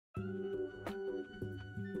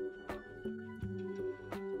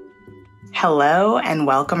Hello and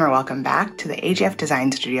welcome back to the AGF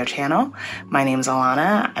Design Studio channel. My name is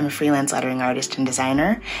Alana. I'm a freelance lettering artist and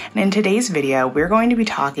designer. And in today's video, we're going to be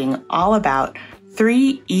talking all about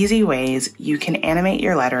 3 easy ways you can animate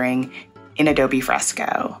your lettering in Adobe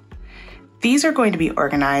Fresco. These are going to be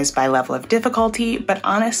organized by level of difficulty, but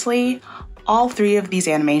honestly, all 3 of these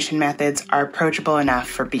animation methods are approachable enough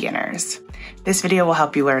for beginners. This video will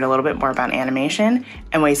help you learn a little bit more about animation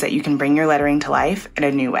and ways that you can bring your lettering to life in a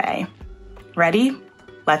new way. Ready?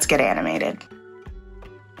 Let's get animated.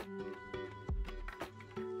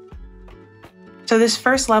 So this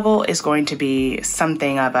first level is going to be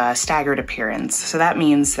something of a staggered appearance. So that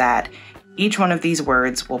means that each one of these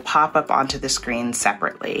words will pop up onto the screen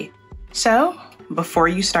separately. So before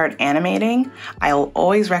you start animating, I'll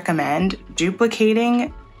always recommend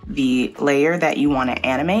duplicating the layer that you want to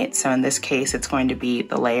animate. So in this case, it's going to be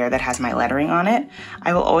the layer that has my lettering on it.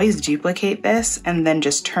 I will always duplicate this and then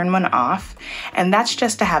just turn one off. And that's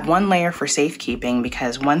just to have one layer for safekeeping,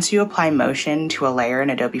 because once you apply motion to a layer in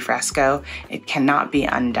Adobe Fresco, it cannot be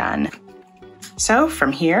undone. So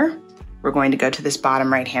from here, we're going to go to this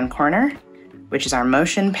bottom right-hand corner, which is our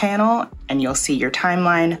motion panel, and you'll see your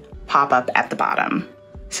timeline pop up at the bottom.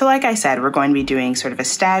 So like I said, we're going to be doing sort of a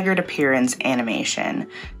staggered appearance animation.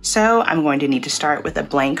 So I'm going to need to start with a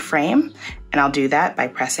blank frame, and I'll do that by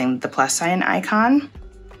pressing the plus sign icon.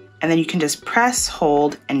 And then you can just press,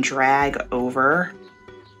 hold, and drag over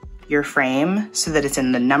your frame so that it's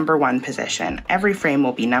in the number 1 position. Every frame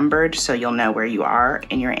will be numbered so you'll know where you are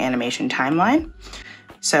in your animation timeline.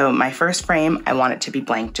 So my first frame, I want it to be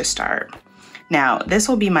blank to start. Now, this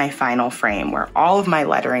will be my final frame where all of my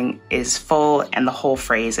lettering is full and the whole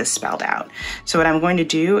phrase is spelled out. So what I'm going to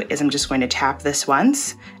do is I'm just going to tap this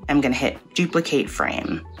once. I'm going to hit duplicate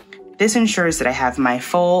frame. This ensures that I have my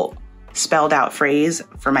full spelled out phrase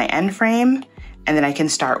for my end frame, and then I can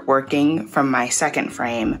start working from my second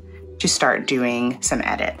frame to start doing some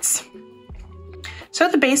edits. So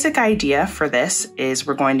the basic idea for this is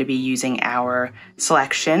we're going to be using our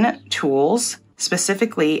selection tools,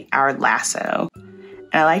 specifically our lasso.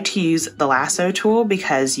 And I like to use the lasso tool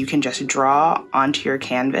because you can just draw onto your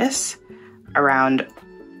canvas around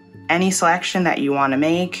any selection that you want to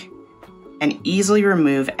make and easily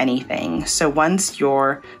remove anything. So once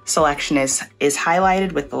your selection is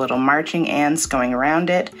highlighted with the little marching ants going around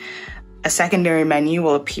it, a secondary menu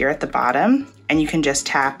will appear at the bottom and you can just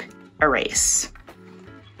tap erase.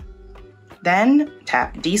 Then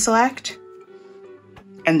tap deselect,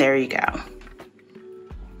 and there you go.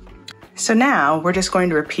 So now we're just going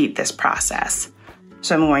to repeat this process.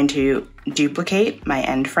 So I'm going to duplicate my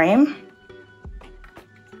end frame,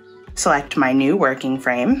 select my new working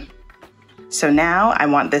frame. So now I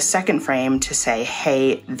want this second frame to say,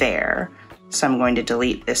 hey there. So I'm going to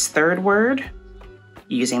delete this third word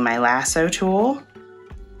using my lasso tool,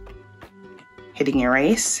 hitting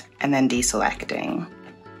erase, and then deselecting.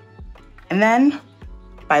 And then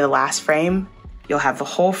by the last frame, you'll have the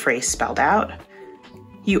whole phrase spelled out.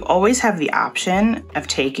 You always have the option of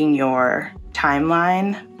taking your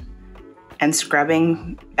timeline and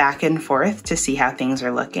scrubbing back and forth to see how things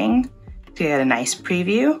are looking to get a nice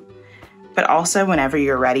preview. But also whenever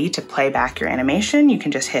you're ready to play back your animation, you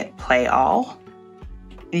can just hit play all.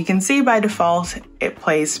 You can see by default, it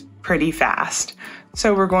plays pretty fast.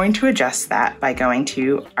 So we're going to adjust that by going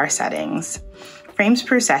to our settings. Frames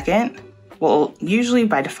per second will usually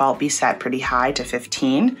by default be set pretty high to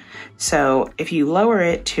 15. So if you lower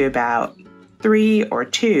it to about 3 or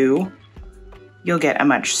 2, you'll get a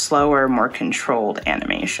much slower, more controlled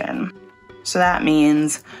animation. So that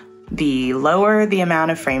means the lower the amount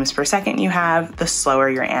of frames per second you have, the slower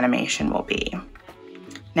your animation will be.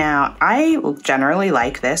 Now, I generally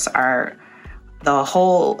like this. The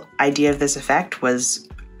whole idea of this effect was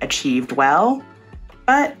achieved well,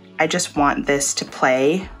 but I just want this to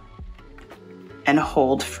play and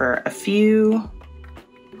hold for a few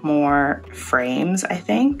more frames, I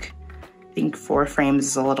think. I think 4 frames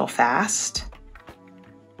is a little fast.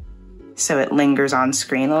 So it lingers on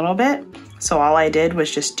screen a little bit. So all I did was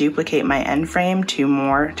just duplicate my end frame 2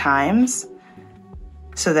 more times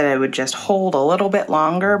so that it would just hold a little bit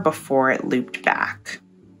longer before it looped back.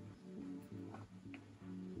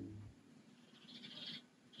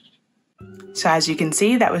 So as you can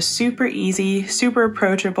see, that was super easy, super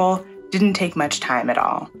approachable, didn't take much time at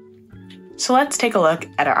all. So let's take a look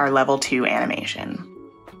at our level 2 animation.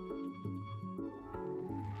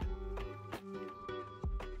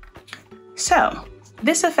 So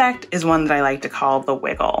this effect is one that I like to call the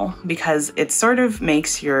wiggle because it sort of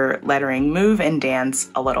makes your lettering move and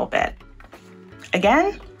dance a little bit.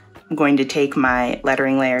 Again, I'm going to take my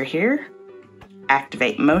lettering layer here,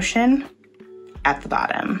 activate motion, at the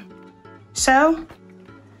bottom. So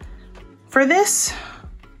for this,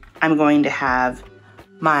 I'm going to have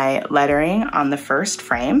my lettering on the first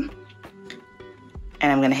frame,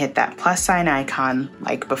 and I'm going to hit that plus sign icon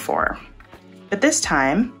like before. But this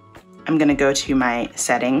time, I'm going to go to my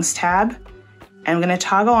settings tab, and I'm going to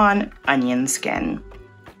toggle on onion skin.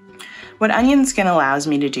 What onion skin allows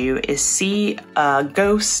me to do is see a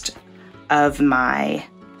ghost of my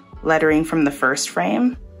lettering from the first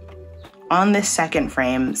frame on this second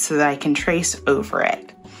frame so that I can trace over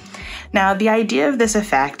it. Now, the idea of this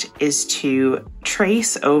effect is to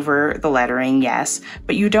trace over the lettering, yes,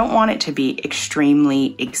 but you don't want it to be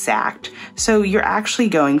extremely exact. So you're actually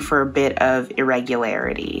going for a bit of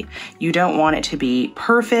irregularity. You don't want it to be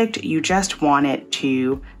perfect, you just want it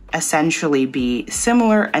to essentially be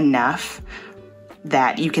similar enough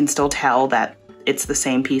that you can still tell that it's the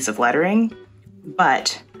same piece of lettering,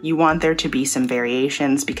 but you want there to be some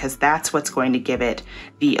variations because that's what's going to give it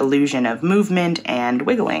the illusion of movement and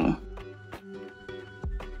wiggling.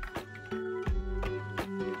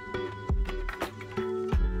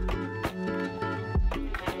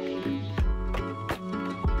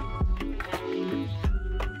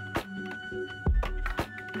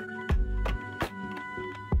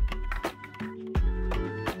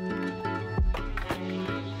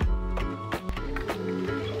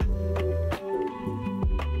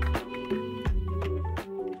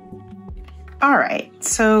 All right,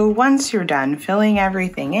 so once you're done filling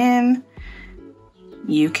everything in,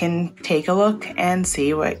 you can take a look and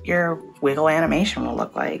see what your wiggle animation will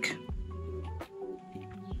look like.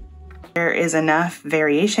 There is enough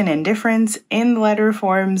variation and difference in the letter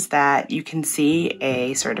forms that you can see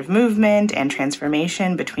a sort of movement and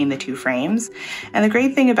transformation between the two frames. And the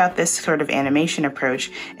great thing about this sort of animation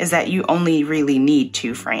approach is that you only really need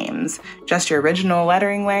 2 frames, just your original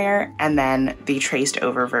lettering layer and then the traced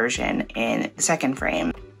over version in the second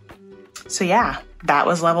frame. So yeah, that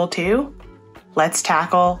was level 2. Let's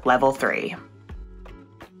tackle level 3.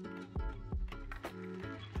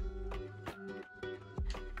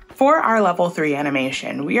 For our level 3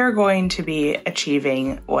 animation, we are going to be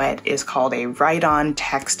achieving what is called a write-on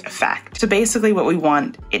text effect. So basically what we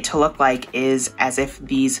want it to look like is as if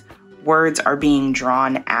these words are being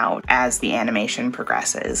drawn out as the animation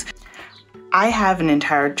progresses. I have an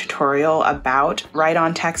entire tutorial about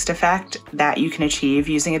write-on text effect that you can achieve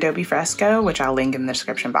using Adobe Fresco, which I'll link in the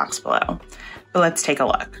description box below. But let's take a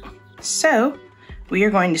look. So we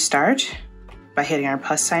are going to start by hitting our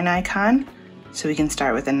plus sign icon. So we can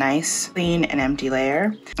start with a nice, clean and empty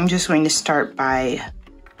layer. I'm just going to start by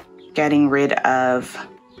getting rid of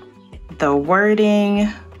the wording,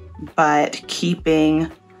 but keeping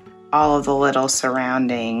all of the little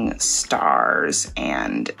surrounding stars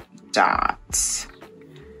and dots.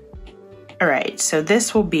 All right, so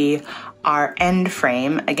this will be our end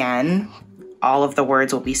frame. Again, all of the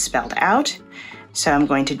words will be spelled out. So I'm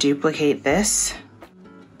going to duplicate this,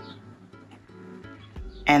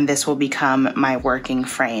 and this will become my working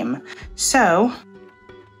frame. So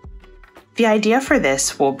the idea for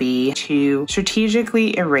this will be to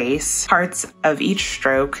strategically erase parts of each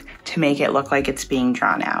stroke to make it look like it's being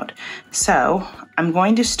drawn out. So I'm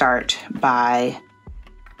going to start by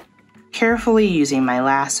carefully using my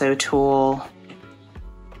lasso tool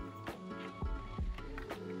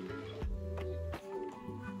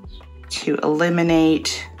to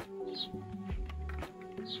eliminate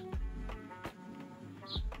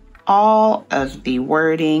all of the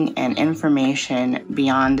wording and information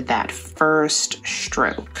beyond that first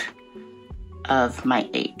stroke of my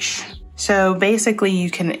H. So basically you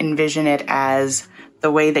can envision it as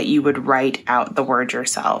the way that you would write out the word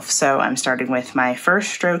yourself. So I'm starting with my first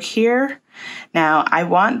stroke here. Now I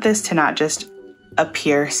want this to not just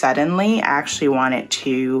appear suddenly, I actually want it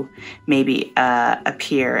to maybe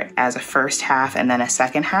appear as a first half and then a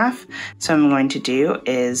second half. So what I'm going to do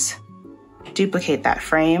is duplicate that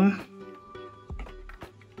frame,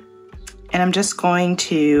 and I'm just going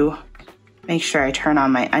to make sure I turn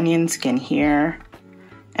on my onion skin here,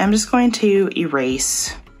 and I'm just going to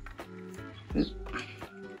erase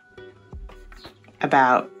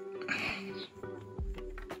about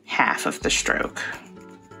half of the stroke.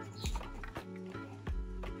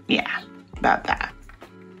 Yeah, about that.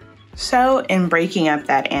 So in breaking up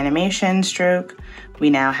that animation stroke, we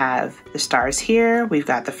now have the stars here, we've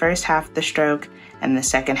got the first half of the stroke, and the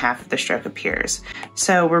second half of the stroke appears.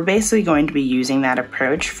 So we're basically going to be using that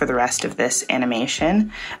approach for the rest of this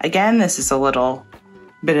animation. Again, this is a little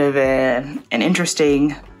bit of an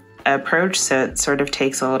interesting approach, so it sort of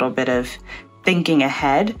takes a little bit of thinking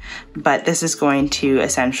ahead, but this is going to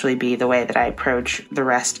essentially be the way that I approach the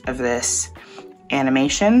rest of this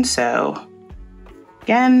animation. So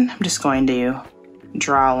Again, I'm just going to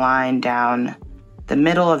draw a line down the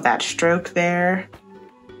middle of that stroke there.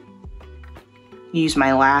 Use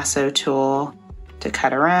my lasso tool to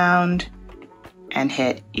cut around and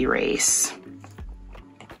hit erase.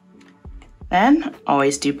 Then,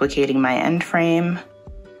 always duplicating my end frame.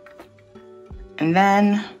 And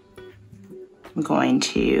then I'm going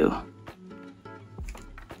to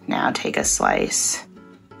now take a slice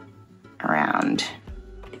around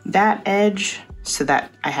that edge so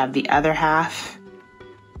that I have the other half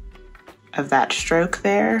of that stroke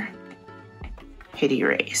there. Hit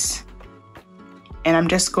erase. And I'm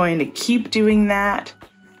just going to keep doing that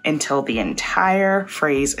until the entire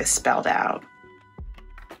phrase is spelled out.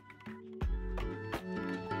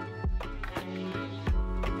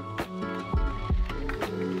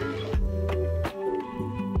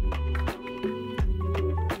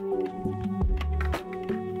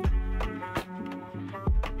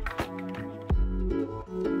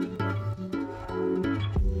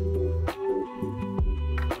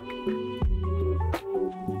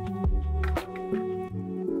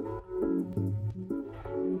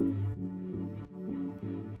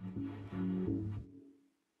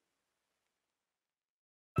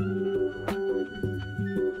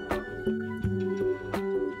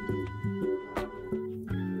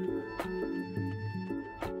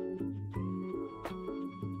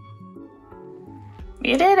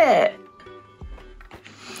 You did it!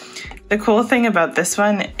 The cool thing about this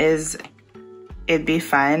one is it'd be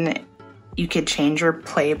fun. You could change your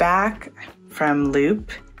playback from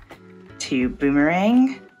loop to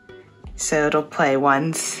boomerang. So it'll play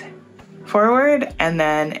once forward and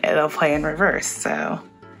then it'll play in reverse, so.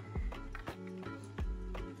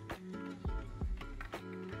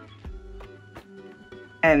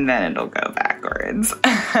 And then it'll go backwards.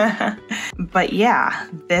 But yeah,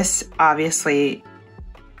 this obviously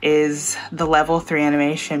is the level 3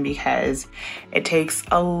 animation because it takes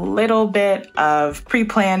a little bit of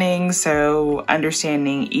pre-planning, so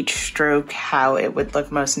understanding each stroke, how it would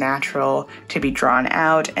look most natural to be drawn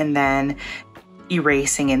out, and then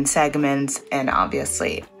erasing in segments, and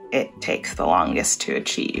obviously it takes the longest to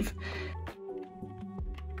achieve.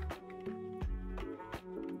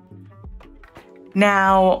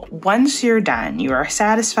 Now, once you're done, you are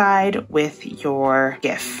satisfied with your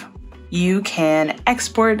GIF, you can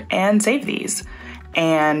export and save these.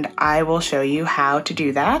 And I will show you how to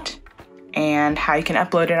do that and how you can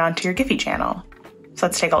upload it onto your GIPHY channel. So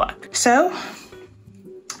let's take a look. So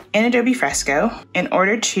in Adobe Fresco, in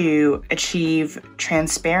order to achieve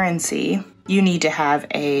transparency, you need to have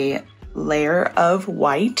a layer of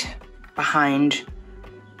white behind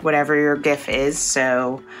whatever your GIF is.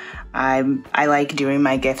 So I like doing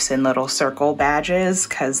my GIFs in little circle badges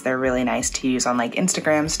because they're really nice to use on like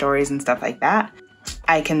Instagram stories and stuff like that.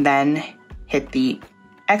 I can then hit the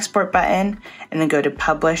export button and then go to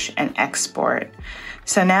publish and export.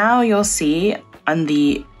 So now you'll see on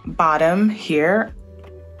the bottom here,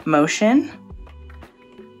 motion.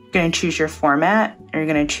 You're going to choose your format, and you're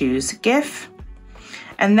going to choose GIF.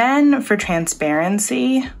 And then for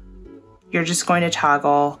transparency, you're just going to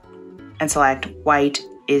toggle and select white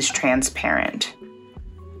is transparent.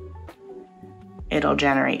 It'll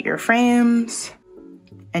generate your frames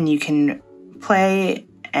and you can play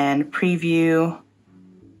and preview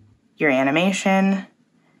your animation,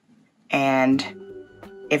 and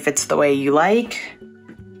if it's the way you like,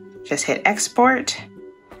 just hit export.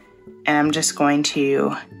 And I'm just going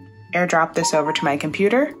to airdrop this over to my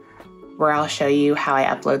computer where I'll show you how I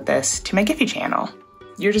upload this to my GIPHY channel.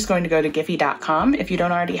 You're just going to go to giphy.com. If you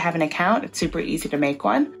don't already have an account, it's super easy to make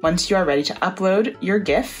one. Once you are ready to upload your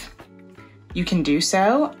GIF, you can do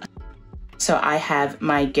so. So I have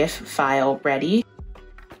my GIF file ready.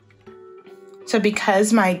 So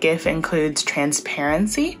because my GIF includes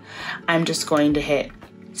transparency, I'm just going to hit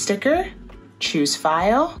sticker, choose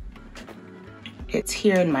file. It's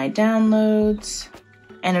here in my downloads,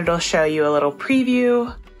 and it'll show you a little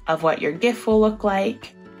preview of what your GIF will look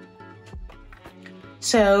like.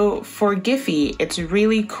 So for GIPHY, it's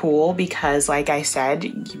really cool because, like I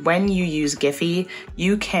said, when you use GIPHY,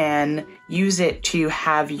 you can use it to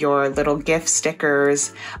have your little GIF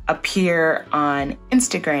stickers appear on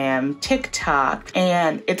Instagram, TikTok,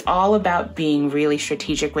 and it's all about being really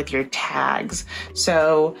strategic with your tags.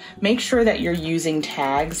 So make sure that you're using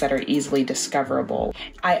tags that are easily discoverable.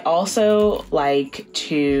 I also like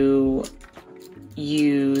to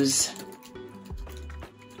use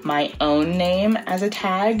my own name as a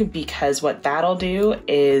tag, because what that'll do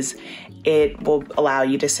is it will allow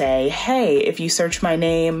you to say, hey, if you search my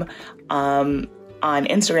name on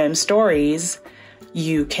Instagram stories,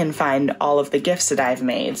 you can find all of the GIFs that I've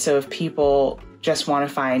made. So if people just want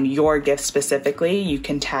to find your GIF specifically, you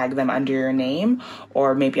can tag them under your name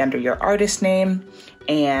or maybe under your artist name,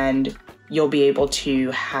 and you'll be able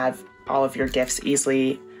to have all of your GIFs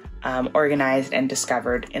easily organized and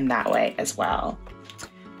discovered in that way as well.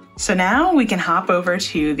 So now we can hop over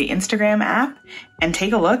to the Instagram app and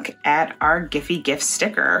take a look at our GIPHY GIF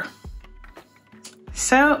sticker.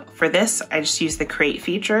 So for this, I just use the create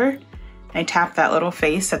feature. I tap that little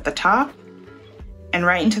face at the top, and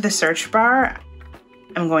right into the search bar,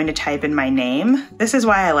 I'm going to type in my name. This is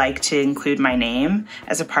why I like to include my name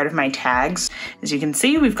as a part of my tags. As you can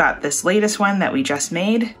see, we've got this latest one that we just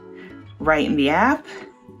made right in the app.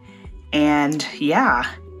 And yeah,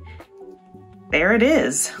 there it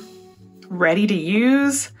is, ready to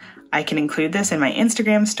use. I can include this in my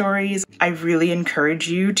Instagram stories. I really encourage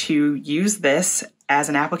you to use this as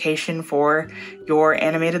an application for your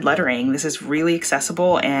animated lettering. This is really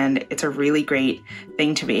accessible and it's a really great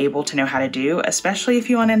thing to be able to know how to do, especially if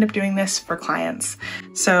you want to end up doing this for clients.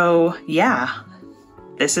 So yeah,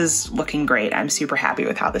 this is looking great. I'm super happy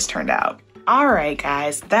with how this turned out. All right,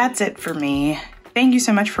 guys, that's it for me. Thank you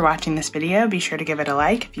so much for watching this video. Be sure to give it a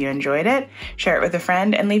like if you enjoyed it, share it with a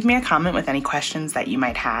friend, and leave me a comment with any questions that you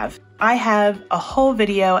might have. I have a whole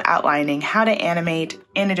video outlining how to animate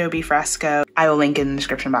in Adobe Fresco. I will link in the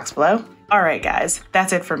description box below. All right, guys,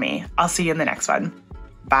 that's it for me. I'll see you in the next one.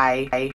 Bye.